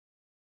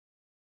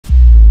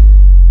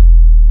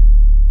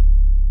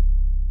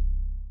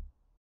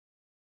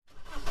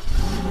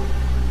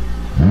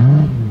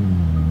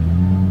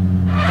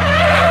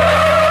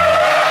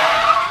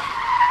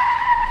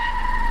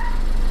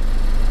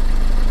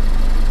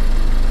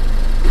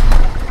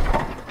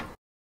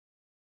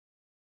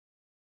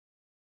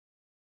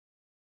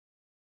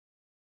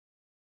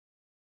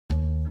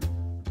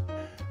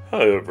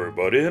Hi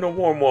everybody, and a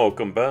warm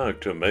welcome back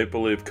to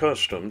Maple Leaf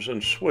Customs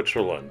in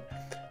Switzerland.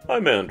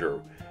 I'm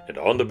Andrew, and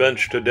on the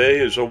bench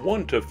today is a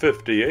 1 to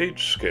 58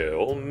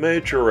 scale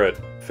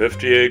Majorette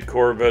 58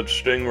 Corvette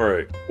Sting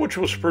Ray, which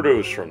was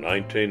produced from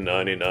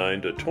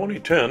 1999 to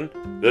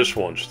 2010. This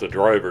one's the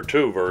Driver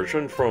 2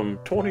 version from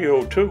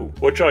 2002,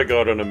 which I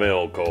got in a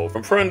mail call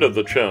from friend of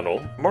the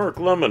channel, Mark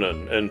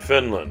Leminen in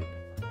Finland.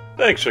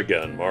 Thanks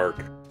again,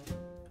 Mark.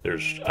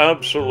 There's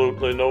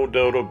absolutely no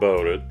doubt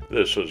about it,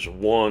 this is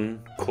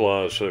one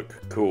classic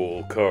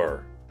cool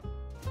car.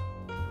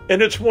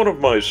 And it's one of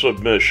my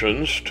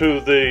submissions to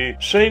the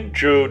St.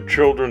 Jude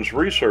Children's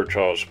Research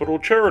Hospital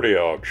charity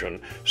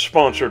auction,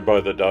 sponsored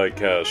by the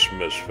Diecast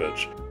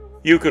Misfits.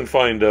 You can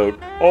find out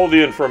all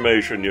the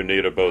information you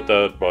need about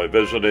that by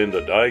visiting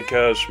the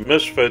Diecast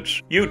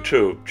Misfits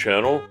YouTube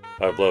channel.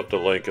 I've left a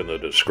link in the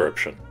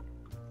description.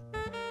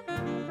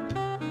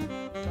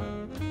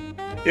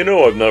 You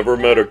know, I've never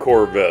met a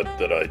Corvette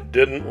that I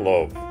didn't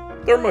love.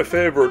 They're my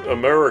favorite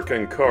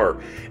American car,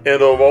 and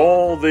of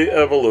all the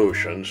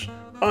evolutions,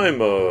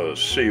 I'm a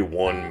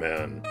C1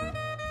 man.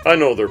 I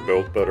know they're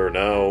built better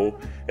now,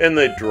 and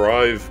they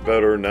drive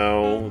better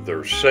now,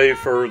 they're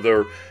safer,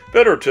 they're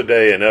better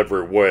today in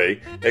every way,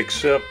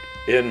 except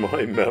in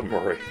my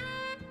memory.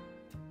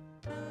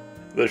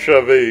 The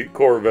Chevy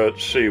Corvette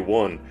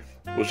C1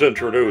 was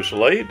introduced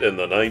late in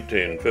the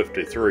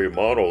 1953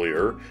 model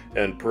year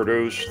and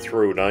produced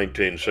through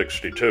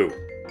 1962.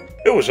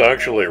 It was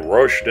actually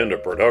rushed into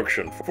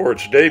production for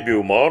its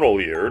debut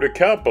model year to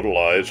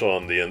capitalize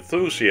on the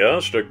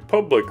enthusiastic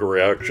public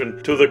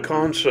reaction to the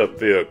concept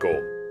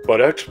vehicle,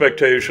 but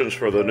expectations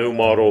for the new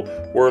model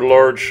were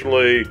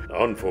largely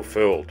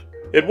unfulfilled.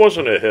 It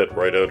wasn't a hit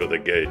right out of the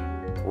gate.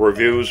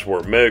 Reviews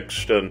were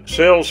mixed, and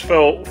sales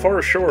fell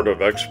far short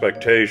of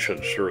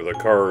expectations through the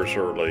car's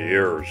early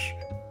years.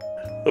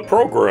 The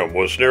program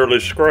was nearly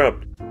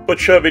scrapped, but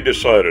Chevy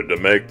decided to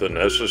make the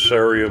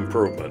necessary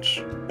improvements,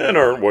 and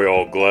aren't we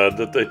all glad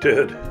that they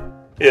did?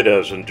 It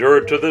has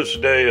endured to this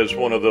day as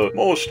one of the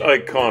most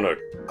iconic,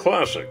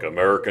 classic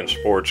American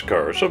sports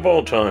cars of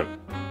all time.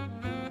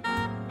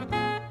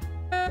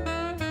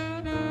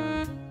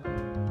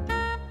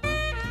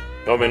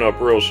 Coming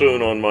up real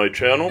soon on my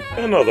channel,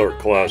 another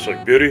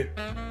classic beauty,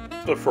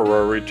 the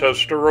Ferrari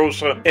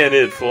Testarossa, and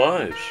it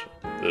flies.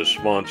 This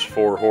month's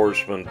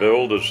four-horseman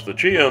build is the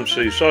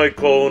GMC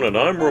Cyclone, and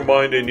I'm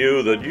reminding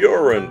you that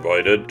you're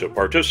invited to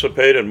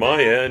participate in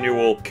my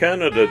annual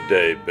Canada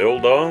Day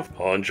build-off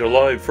on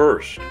July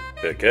 1st.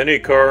 Pick any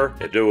car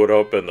and do it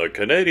up in the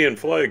Canadian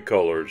flag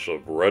colors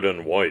of red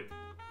and white.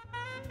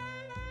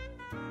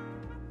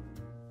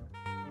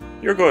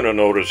 You're going to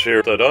notice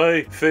here that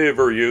I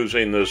favor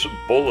using this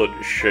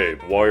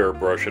bullet-shaped wire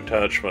brush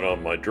attachment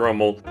on my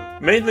Dremel,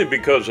 mainly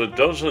because it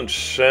doesn't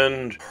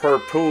send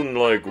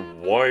harpoon-like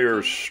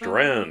wire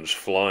strands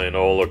flying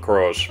all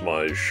across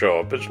my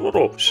shop. It's a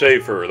little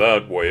safer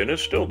that way, and it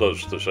still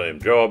does the same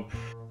job.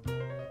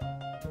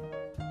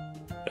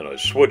 And I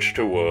switch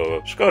to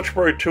a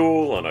Scotch-Brite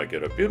tool, and I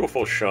get a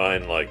beautiful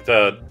shine like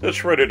that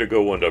that's ready to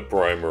go into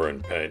primer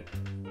and paint.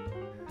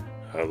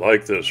 I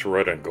like this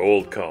red and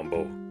gold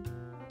combo.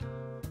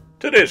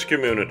 Today's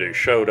community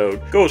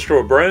shout-out goes to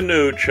a brand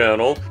new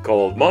channel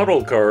called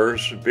Model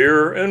Cars,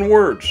 Beer, and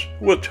Words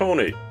with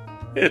Tony.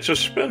 It's a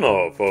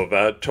spin-off of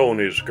At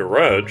Tony's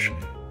Garage.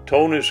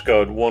 Tony's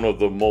got one of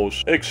the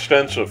most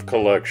extensive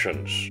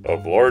collections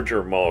of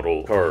larger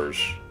model cars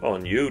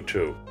on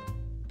YouTube.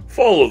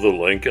 Follow the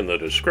link in the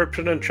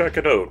description and check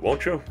it out,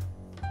 won't you?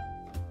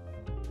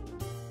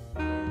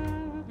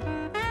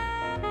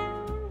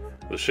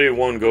 The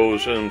C1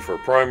 goes in for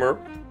primer.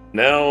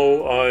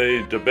 Now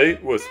I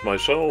debate with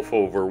myself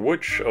over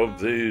which of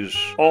these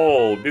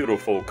all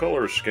beautiful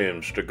color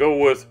schemes to go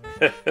with,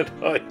 and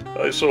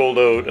I sold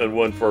out and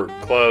went for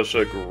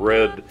classic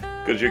red,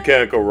 because you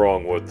can't go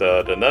wrong with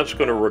that, and that's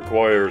going to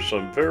require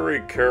some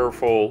very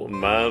careful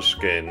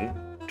masking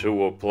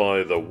to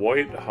apply the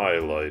white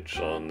highlights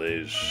on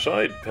these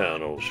side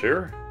panels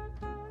here.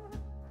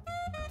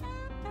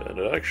 And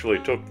it actually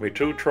took me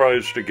 2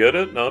 tries to get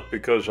it, not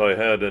because I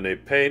had any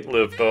paint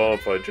lift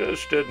off, I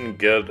just didn't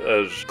get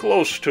as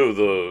close to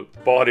the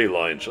body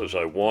lines as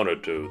I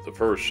wanted to the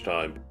first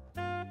time.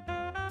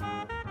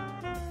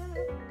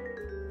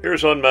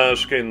 Here's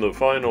unmasking the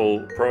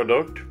final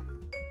product.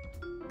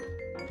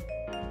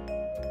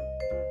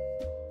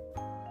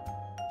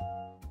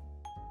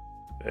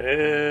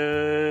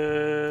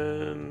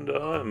 And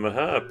I'm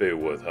happy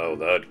with how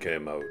that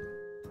came out.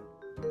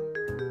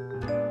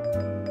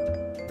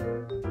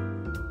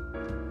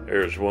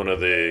 Here's one of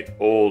the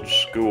old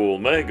school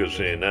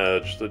magazine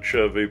ads that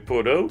Chevy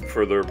put out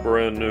for their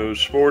brand new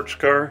sports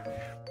car.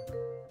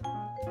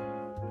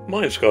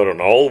 Mine's got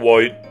an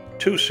all-white,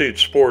 2-seat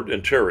sport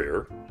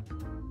interior.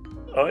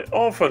 I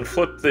often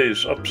flip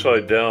these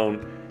upside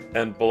down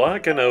and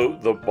blacken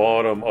out the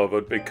bottom of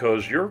it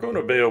because you're going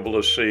to be able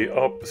to see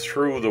up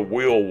through the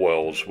wheel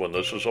wells when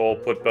this is all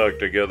put back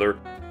together,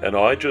 and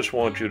I just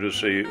want you to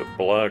see a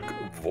black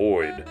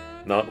void,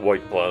 not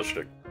white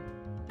plastic.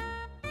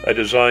 I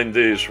designed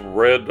these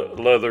red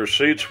leather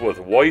seats with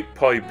white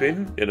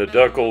piping in a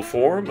decal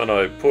form, and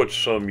I put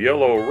some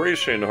yellow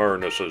racing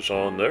harnesses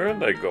on there, and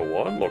they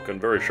go on looking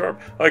very sharp.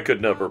 I could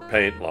never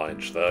paint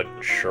lines that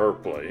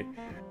sharply.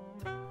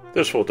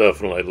 This will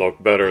definitely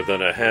look better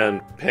than a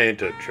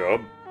hand-painted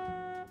job.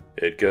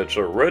 It gets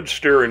a red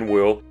steering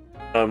wheel.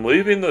 I'm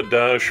leaving the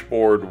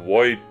dashboard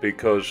white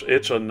because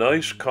it's a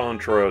nice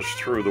contrast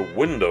through the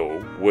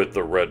window with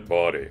the red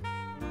body.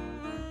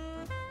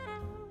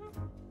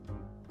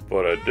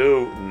 But I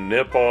do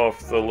nip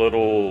off the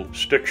little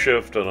stick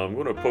shift, and I'm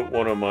going to put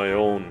one of my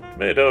own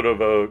made out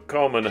of a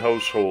common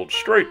household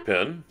straight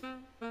pin.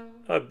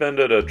 I bend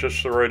it at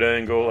just the right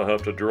angle. I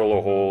have to drill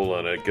a hole,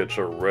 and it gets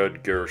a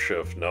red gear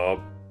shift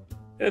knob.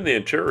 And the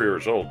interior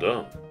is all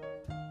done.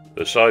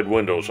 The side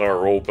windows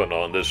are open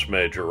on this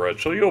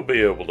Majorette, so you'll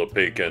be able to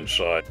peek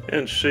inside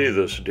and see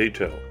this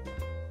detail.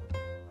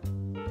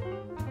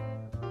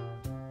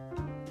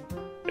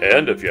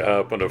 And if you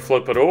happen to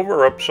flip it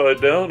over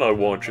upside down, I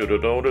want you to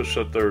notice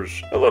that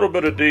there's a little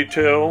bit of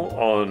detail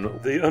on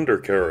the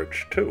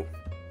undercarriage too.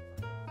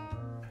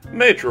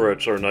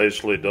 Majorettes are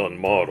nicely done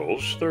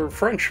models. They're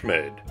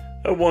French-made.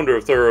 I wonder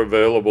if they're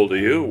available to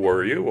you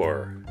where you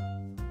are.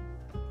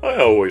 I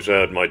always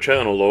add my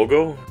channel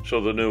logo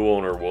so the new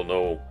owner will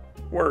know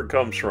where it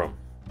comes from.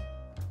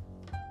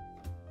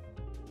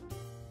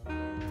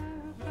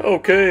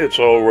 Okay, it's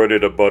all ready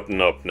to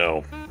button up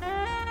now.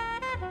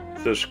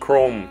 This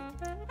chrome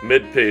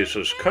mid-piece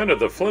is kind of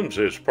the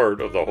flimsiest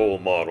part of the whole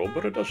model,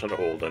 but it doesn't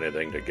hold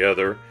anything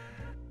together.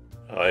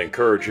 I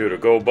encourage you to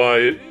go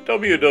by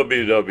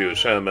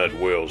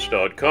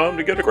www.samedwheels.com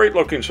to get a great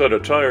looking set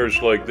of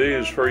tires like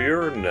these for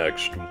your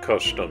next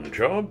custom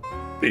job.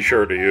 Be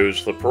sure to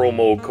use the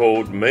promo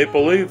code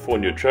MAPLELEAF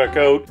when you check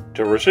out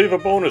to receive a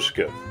bonus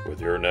gift with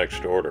your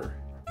next order.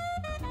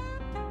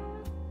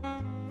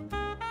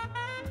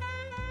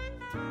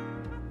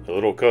 The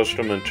little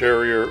custom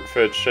interior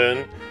fits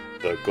in.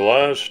 The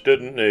glass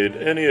didn't need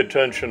any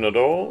attention at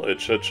all.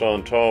 It sits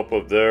on top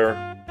of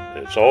there.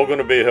 It's all going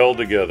to be held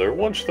together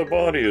once the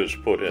body is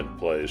put in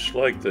place,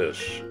 like this.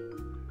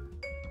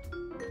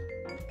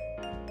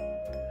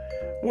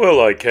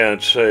 Well, I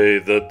can't say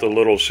that the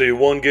little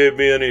C1 gave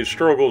me any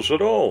struggles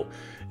at all,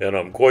 and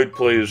I'm quite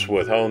pleased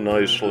with how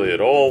nicely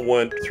it all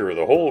went through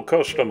the whole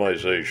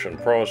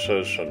customization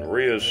process and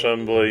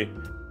reassembly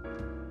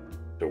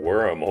to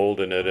where I'm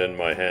holding it in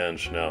my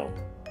hands now.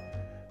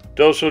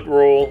 Does it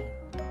roll?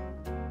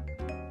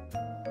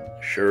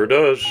 Sure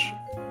does.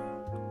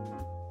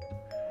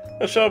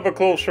 Let's have a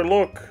closer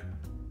look.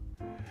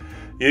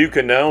 You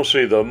can now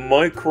see the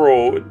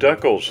micro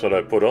decals that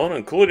I put on,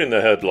 including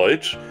the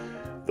headlights,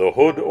 the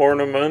hood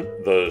ornament,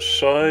 the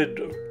side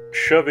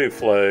Chevy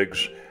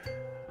flags,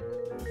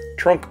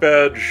 trunk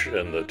badge,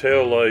 and the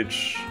tail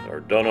lights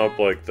are done up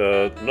like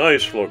that.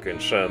 Nice looking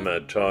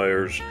Samed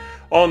tires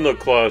on the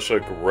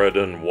classic red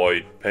and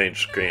white paint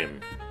scheme.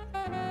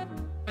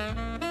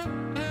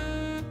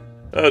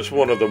 That's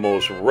one of the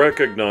most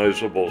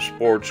recognizable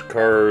sports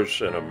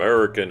cars in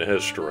American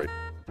history.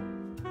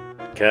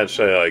 Can't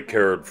say I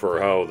cared for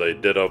how they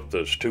did up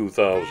this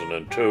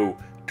 2002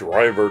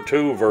 Driver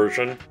 2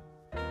 version,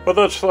 but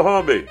that's the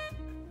hobby.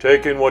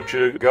 Taking what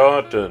you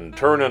got and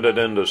turning it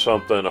into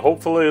something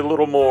hopefully a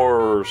little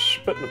more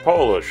spit and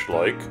polish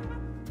like.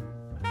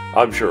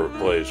 I'm sure it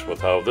plays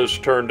with how this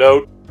turned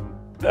out.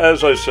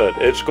 As I said,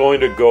 it's going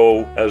to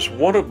go as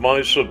one of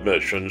my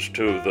submissions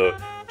to the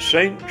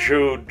St.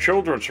 Jude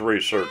Children's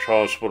Research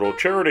Hospital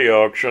charity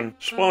auction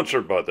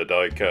sponsored by the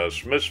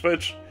Diecast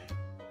Misfits.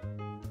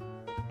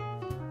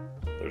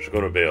 There's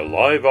going to be a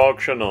live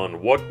auction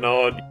on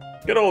Whatnot.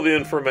 Get all the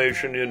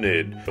information you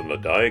need from the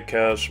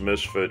Diecast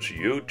Misfits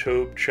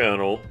YouTube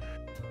channel.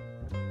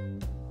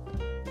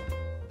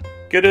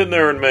 Get in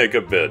there and make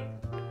a bid.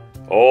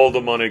 All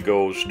the money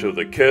goes to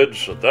the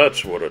kids, and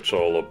that's what it's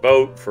all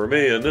about for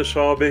me in this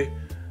hobby,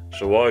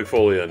 so I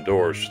fully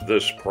endorse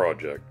this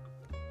project.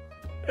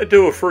 I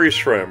do a freeze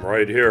frame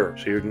right here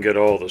so you can get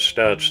all the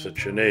stats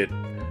that you need.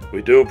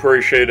 We do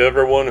appreciate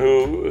everyone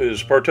who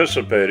is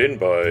participating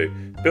by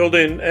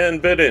building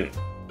and bidding.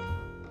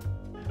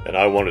 And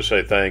I want to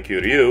say thank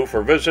you to you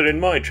for visiting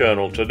my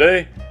channel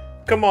today.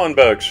 Come on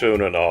back soon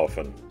and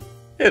often.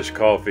 It's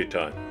coffee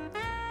time.